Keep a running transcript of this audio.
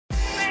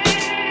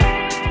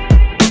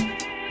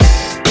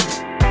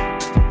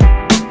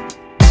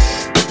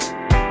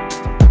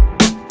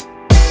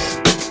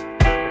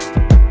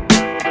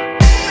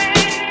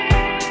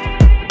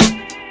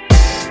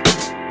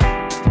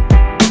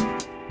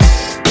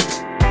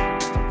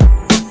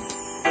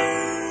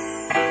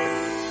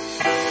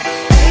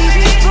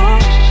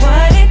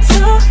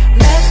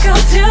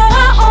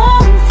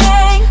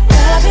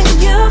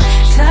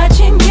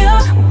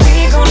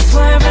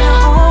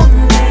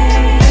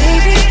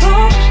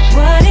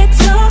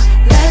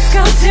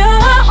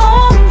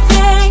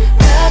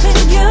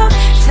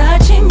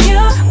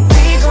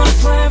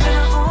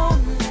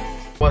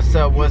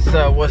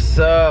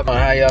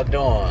How y'all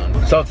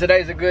doing? So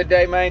today's a good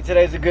day, man.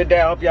 Today's a good day.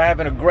 I hope y'all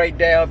having a great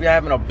day. I hope y'all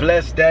having a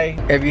blessed day.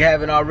 If you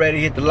haven't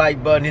already, hit the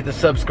like button, hit the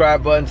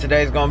subscribe button.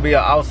 Today's gonna be an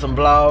awesome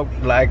vlog,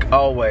 like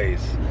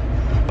always.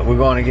 We're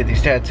going to get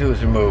these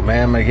tattoos removed,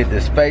 man. I'm gonna get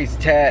this face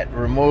tat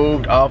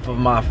removed off of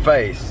my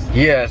face.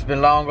 Yeah, it's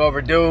been long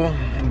overdue,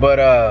 but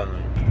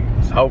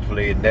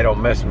hopefully they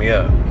don't mess me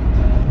up.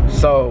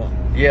 So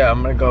yeah,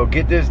 I'm gonna go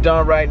get this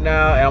done right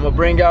now, and I'm gonna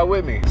bring y'all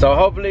with me. So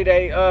hopefully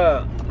they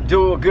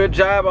do a good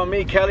job on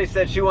me. Kelly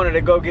said she wanted to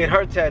go get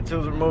her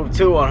tattoos removed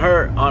too on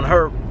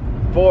her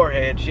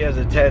forehead. She has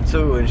a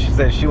tattoo, and she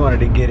said she wanted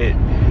to get it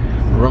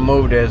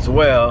removed as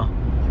well.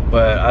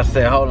 But I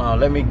said, hold on,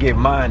 let me get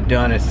mine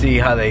done and see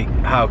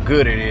how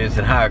good it is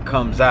and how it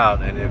comes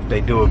out. And if they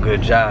do a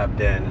good job,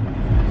 then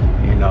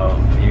you know,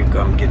 you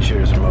come get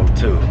yours removed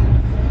too.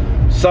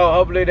 So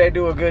hopefully they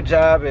do a good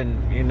job,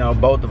 and you know,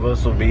 both of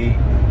us will be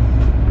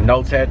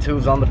no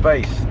tattoos on the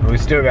face. We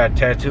still got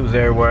tattoos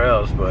everywhere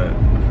else, but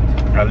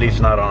at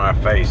least not on our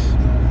face.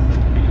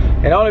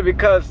 And only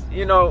because,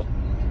 you know,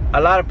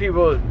 a lot of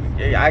people,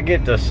 I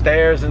get the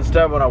stares and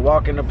stuff when I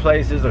walk into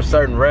places or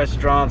certain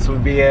restaurants we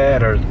be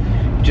at, or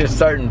just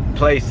certain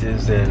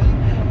places, and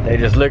they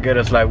just look at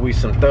us like we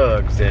some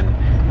thugs. And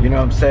you know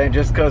what I'm saying,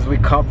 just because we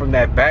come from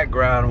that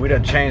background, we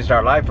done changed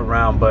our life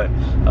around. But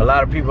a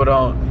lot of people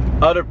don't,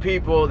 other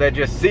people that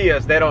just see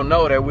us, they don't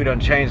know that we done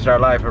changed our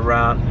life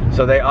around,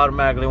 so they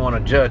automatically want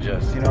to judge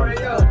us, you know. Pray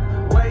up,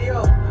 way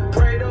up,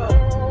 pray up.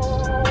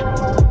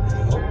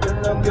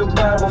 Open up your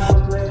Bible for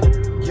me,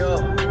 yo.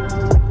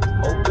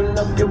 Open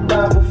up your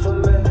Bible for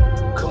me,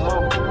 come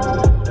on.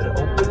 Better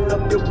open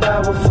up your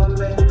Bible for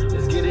me,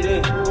 let's get it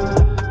in.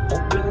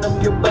 Open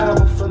up your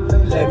Bible for me.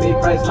 Let me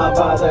praise my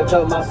Father,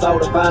 cause my soul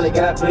finally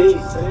got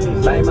peace.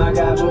 Fame I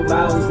got moved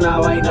mountains,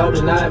 now ain't no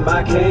denying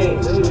my king.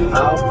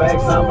 All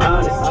facts, I'm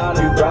honest.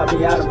 You brought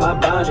me out of my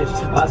bondage.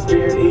 My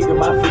spirit eager,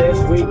 my flesh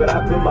weak, but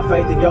I put my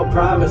faith in your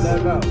promise.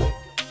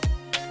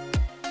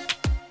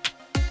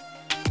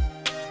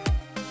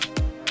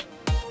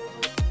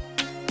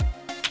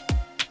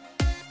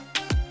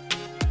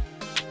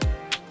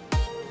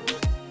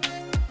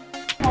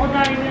 Hold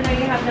on, even though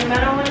you have the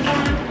metal ones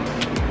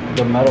on.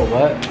 The metal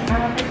what? I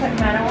have to put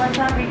metal ones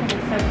on because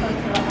it's so close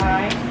to the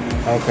eye.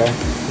 Okay.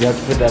 You have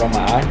to put that on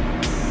my eye?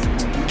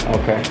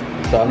 Okay.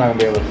 So I'm not gonna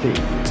be able to see.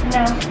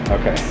 No.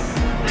 Okay.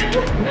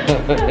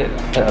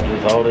 I'll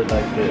just hold it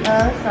like this.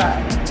 Other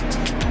side.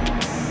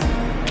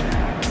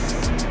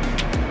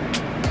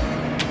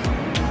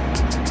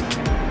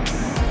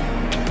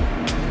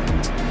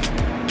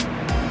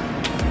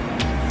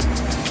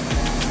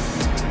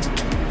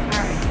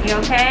 Alright, you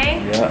okay?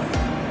 Yeah.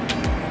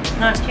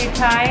 Not too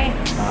tight?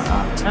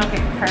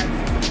 Okay, perfect.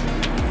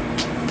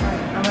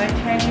 Alright, I'm going to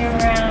turn you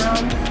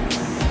around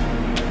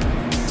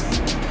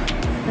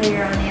so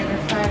you're on the other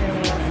side of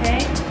me, okay?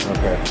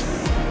 Okay.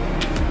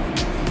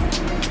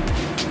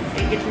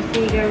 You get to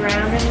see you go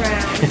round and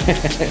round.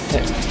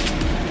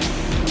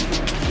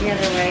 The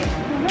other way.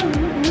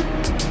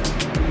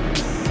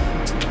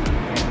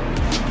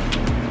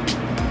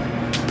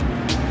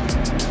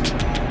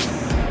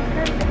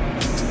 Perfect.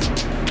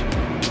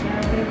 Now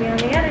I'm going to be on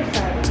the other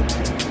side.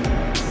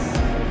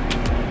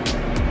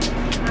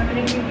 I'm going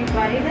to give you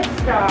Buddy the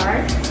Star.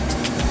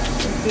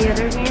 With the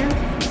other hand.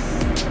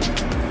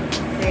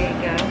 There you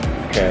go.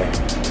 Okay.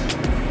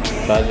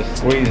 So I just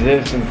squeeze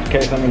this in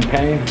case I'm in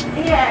pain?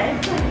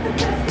 Yes.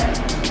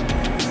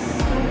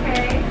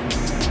 Okay.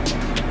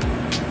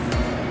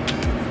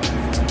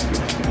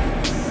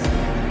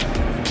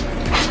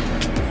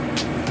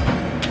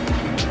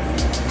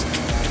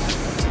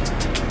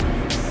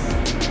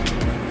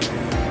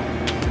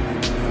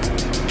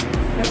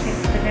 Okay,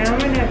 so now I'm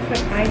going to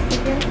put ice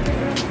against it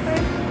real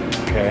quick.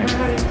 Okay. Now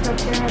how do you tilt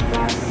your head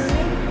back for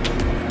me?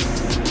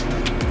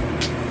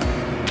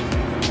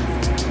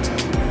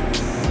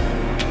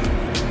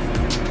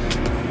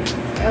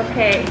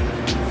 Okay,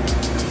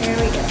 here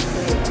we go,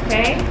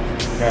 okay?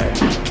 Okay.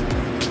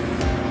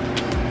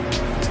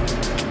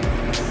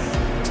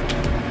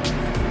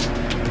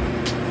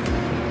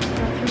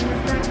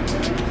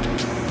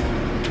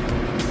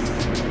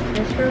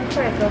 Just real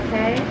quick,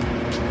 okay?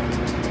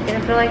 It's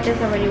gonna feel like this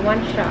already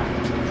one shot.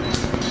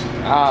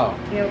 Ow.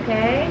 You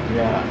okay?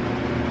 Yeah.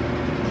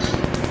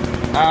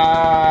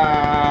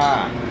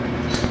 Ah.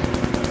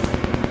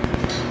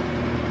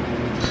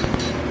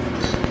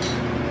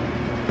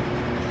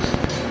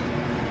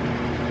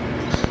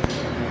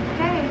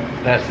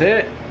 That's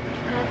it?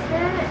 That's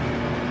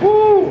it.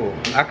 Woo!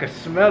 I can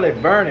smell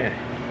it burning.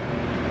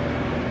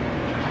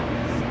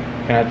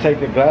 Can I take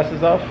the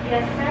glasses off?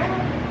 Yes, sir.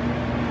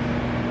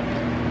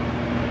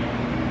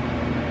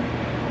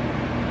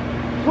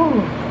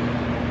 Whew.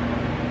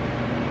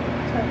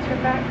 Tilt your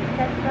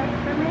head back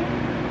for me.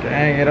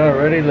 Dang, it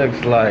already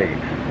looks like.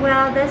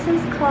 Well, this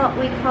is called,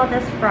 we call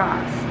this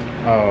frost.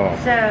 Oh.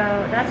 So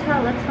that's how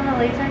it looks when the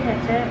laser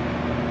hits it.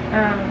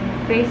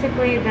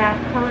 Basically that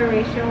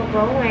coloration will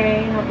go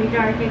away and it'll be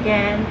dark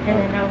again, and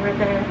then over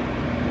the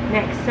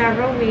next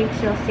several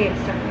weeks you'll see it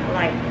starting to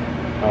light.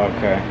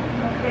 Okay.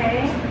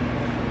 Okay.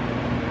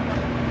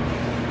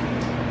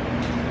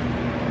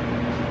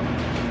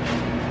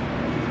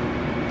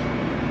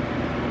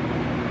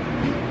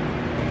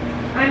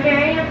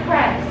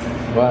 impressed.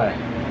 Why?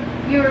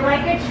 You were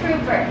like a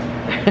trooper.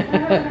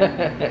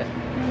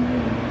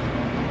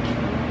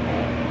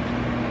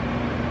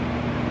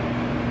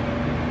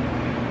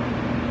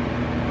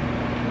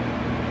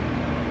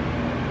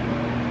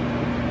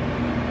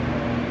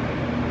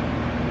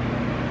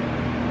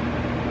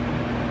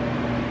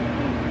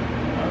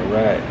 All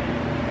right.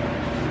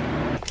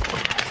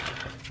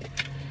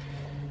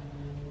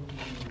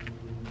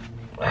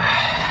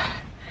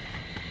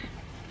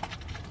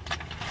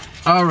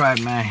 All right,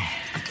 man.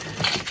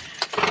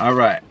 All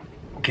right.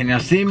 Can y'all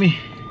see me?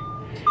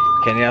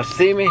 Can y'all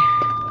see me?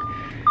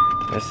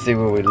 Let's see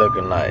what we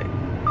looking like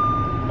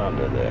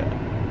under there.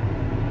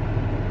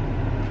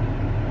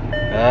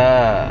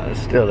 Ah, it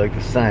still look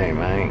the same,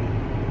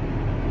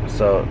 man.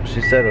 So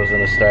she said it was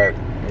gonna start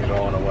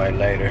going away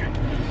later.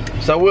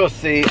 So we'll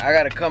see. I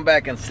gotta come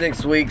back in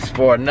 6 weeks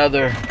for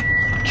another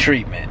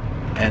treatment.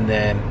 And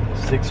then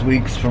 6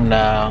 weeks from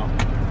now,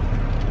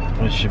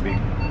 it should be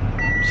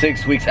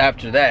 6 weeks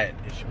after that,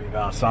 it should be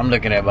gone. So I'm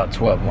looking at about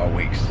 12 more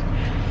weeks.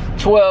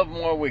 12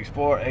 more weeks,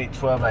 4, 8,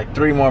 12, like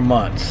 3 more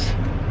months.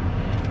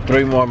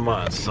 3 more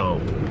months, so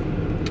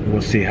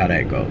we'll see how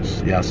that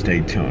goes. Y'all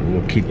stay tuned,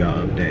 we'll keep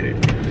y'all updated.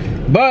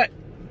 But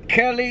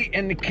Kelly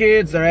and the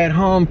kids are at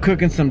home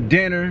cooking some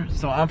dinner,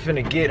 so I'm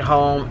finna get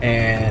home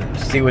and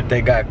see what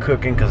they got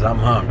cooking, cause I'm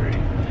hungry.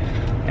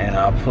 And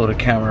I'll pull the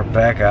camera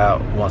back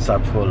out once I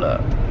pull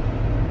up.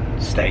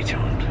 Stay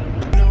tuned.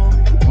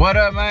 What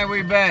up, man?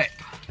 We back.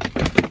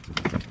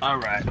 All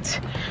right,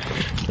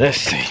 let's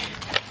see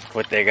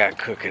what they got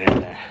cooking in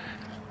there.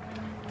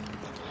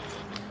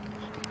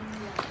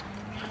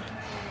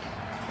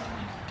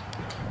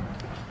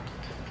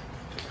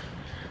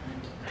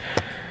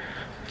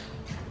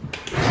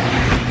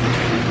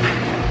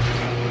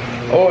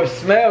 Oh, it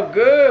smells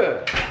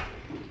good.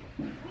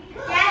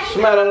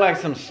 Smelling like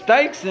some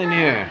steaks in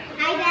here.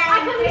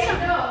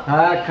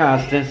 Hi,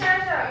 Constance. I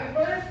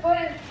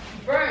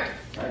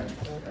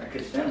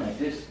could stand like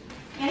this.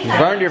 You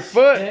burned your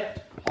foot?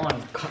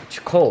 On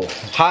coals.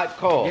 Hot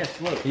coals.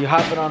 Yes, look. You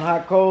hopping on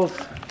hot coals?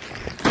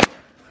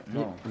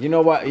 No. You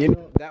know what? You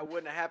know that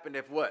wouldn't have happened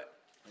if what?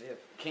 If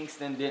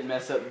Kingston didn't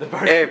mess up the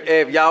burger.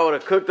 If y'all would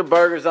have cooked the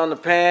burgers on the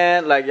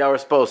pan like y'all were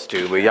supposed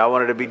to, but y'all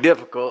wanted to be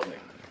difficult.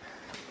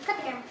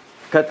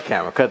 Cut the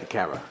camera. Cut the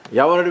camera.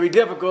 Y'all wanted to be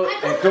difficult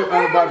and cook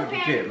on the barbecue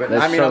pit. But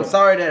Let's I mean, show- I'm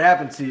sorry that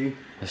happened to you.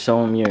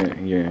 Show them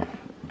your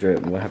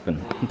drip. What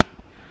happened?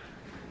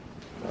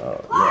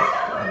 Oh, yeah,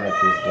 I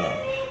got this done.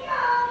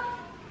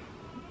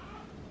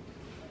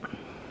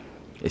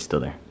 It's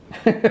still there.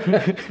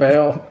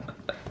 Fail.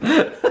 You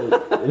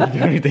do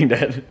anything,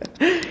 Dad?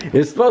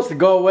 It's supposed to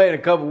go away in a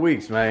couple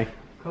weeks, man.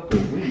 Couple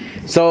of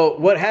weeks. So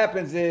what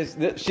happens is,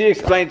 she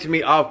explained to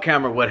me off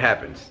camera what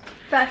happens.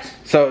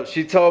 So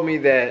she told me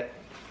that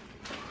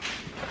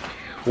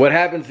what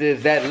happens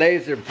is that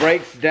laser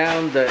breaks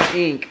down the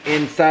ink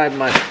inside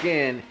my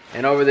skin,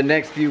 and over the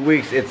next few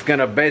weeks it's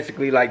gonna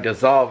basically like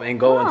dissolve and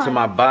go into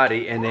my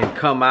body and then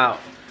come out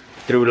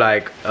through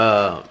like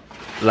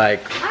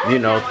you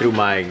know, through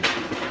my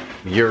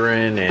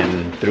urine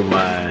and through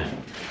my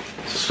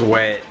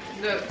sweat.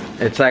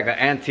 It's like an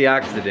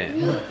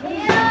antioxidant.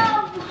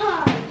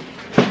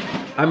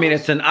 I mean,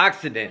 it's an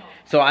oxidant,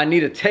 so I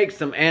need to take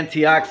some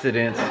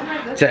antioxidants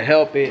to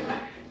help it,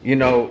 you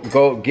know,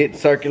 go get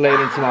circulated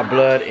into my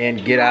blood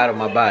and get out of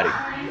my body.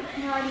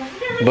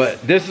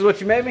 But this is what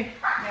you made me?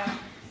 Yeah.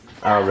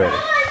 Already.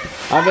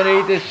 I'm gonna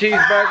eat this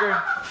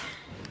cheeseburger.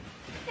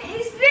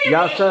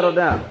 Y'all settle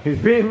down. He's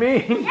being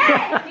mean.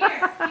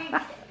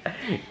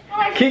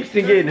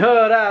 Kingston getting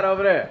hugged out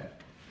over there.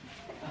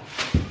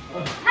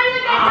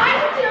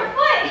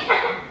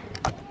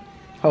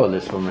 Hold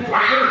this for me.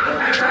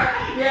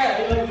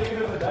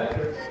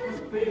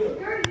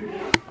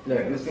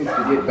 Look, this needs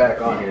to get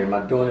back on here. Am I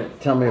doing it?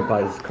 Tell me if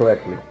I did this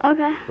correctly.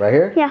 Okay. Right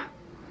here? Yeah.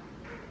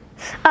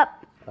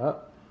 Up.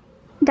 Up.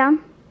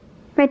 Down.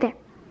 Right there.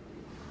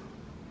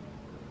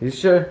 You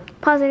sure?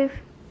 Positive.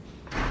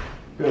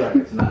 Feel like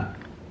it's not.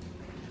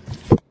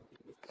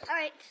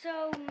 Alright,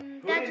 so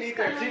Who Dad didn't just eat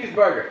got their home.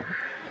 cheeseburger?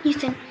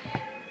 Houston.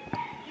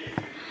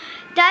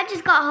 Dad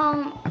just got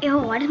home. Ew,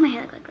 why does my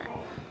hair look like that?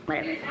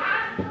 Whatever.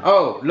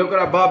 Oh, look what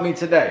I bought me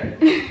today.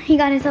 He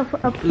got himself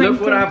a printer.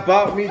 Look what I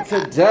bought me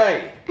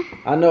today.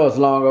 I know it's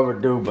long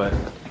overdue, but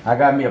I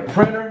got me a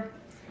printer.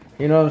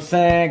 You know what I'm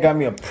saying? Got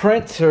me a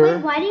printer.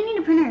 Wait, why do you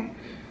need a printer?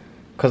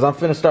 Cause I'm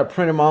finna start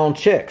printing my own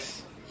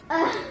checks.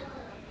 I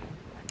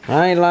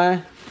ain't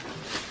lying.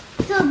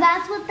 So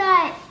that's what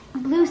that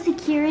blue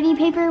security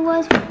paper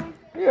was for?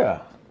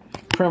 Yeah.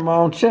 Print my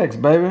own checks,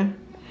 baby.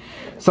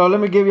 So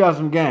let me give y'all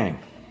some game.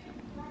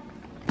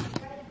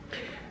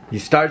 You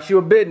start you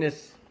a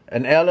business,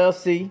 an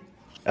LLC,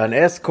 an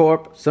S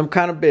Corp, some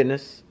kind of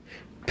business.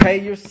 Pay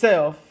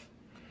yourself.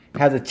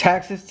 Have the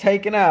taxes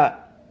taken out.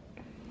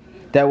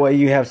 That way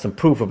you have some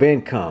proof of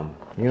income.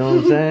 You know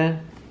what I'm saying?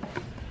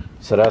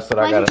 So that's what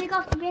I Why did you got. take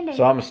off the Band-Aid?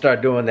 So I'm gonna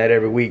start doing that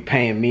every week,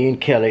 paying me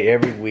and Kelly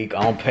every week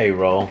on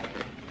payroll,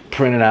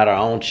 printing out our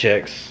own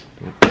checks,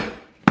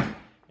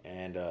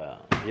 and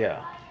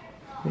yeah.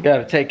 You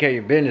gotta take care of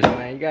your business,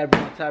 man. You gotta be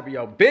on top of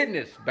your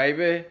business,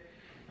 baby.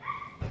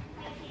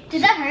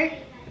 Did that hurt?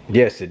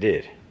 Yes, it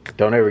did.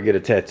 Don't ever get a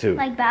tattoo.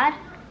 Like bad?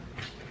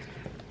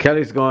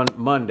 Kelly's going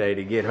Monday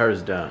to get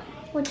hers done.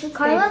 What's it,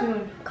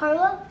 Carla?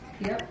 Carla?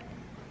 Yep.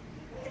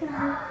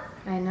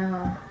 I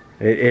know.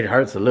 It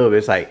hurts a little bit.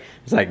 It's like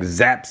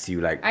zaps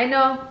you. Like I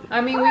know.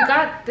 I mean, we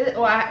got this.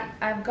 Well,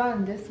 I've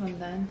gotten this one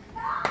done.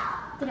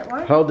 Did it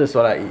work? hold this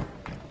while I eat.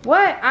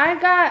 What? I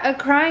got a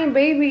crying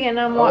baby, and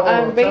I'm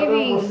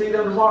bathing. We'll see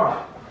them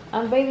tomorrow.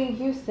 I'm bathing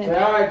Houston.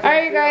 Yeah, all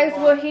Alright, you guys.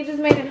 Well, he just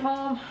made it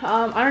home.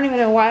 I don't even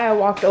know why I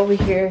walked over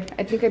here.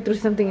 I think I threw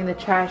something in the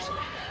trash.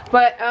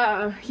 But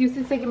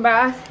Houston's taking a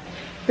bath.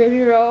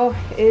 Baby Ro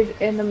is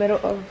in the middle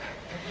of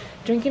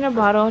drinking a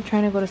bottle,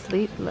 trying to go to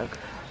sleep. Look.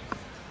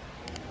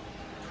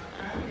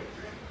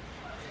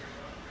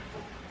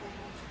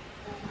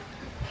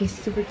 He's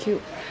super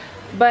cute.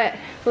 But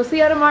we'll see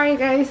you tomorrow, you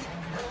guys.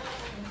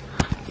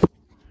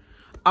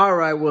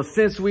 Alright, well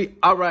since we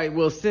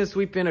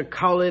finna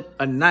call it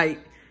a night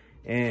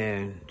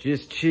and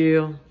just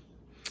chill,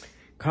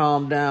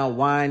 calm down,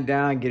 wind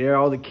down, get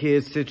all the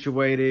kids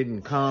situated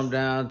and calm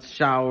down,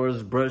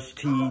 showers, brush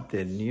teeth,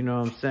 and you know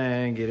what I'm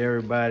saying, get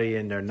everybody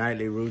in their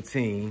nightly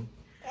routine.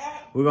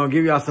 We're gonna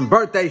give y'all some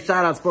birthday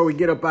shout outs before we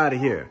get up out of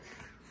here.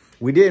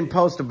 We didn't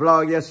post a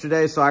vlog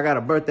yesterday, so I got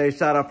a birthday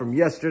shout out from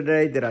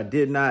yesterday that I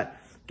did not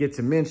get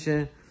to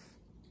mention.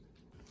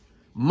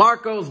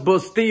 Marcos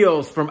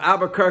Bustillos from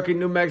Albuquerque,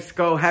 New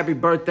Mexico. Happy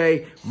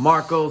birthday,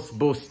 Marcos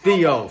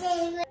Bustillos.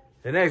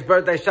 The next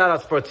birthday shout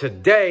outs for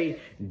today,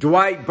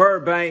 Dwight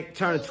Burbank,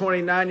 turning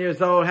 29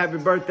 years old. Happy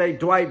birthday,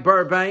 Dwight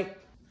Burbank.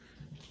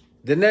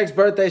 The next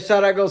birthday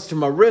shout out goes to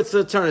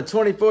Maritza, turning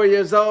 24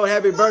 years old.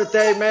 Happy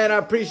birthday, man. I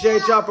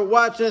appreciate y'all for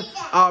watching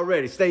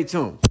already. Stay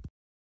tuned.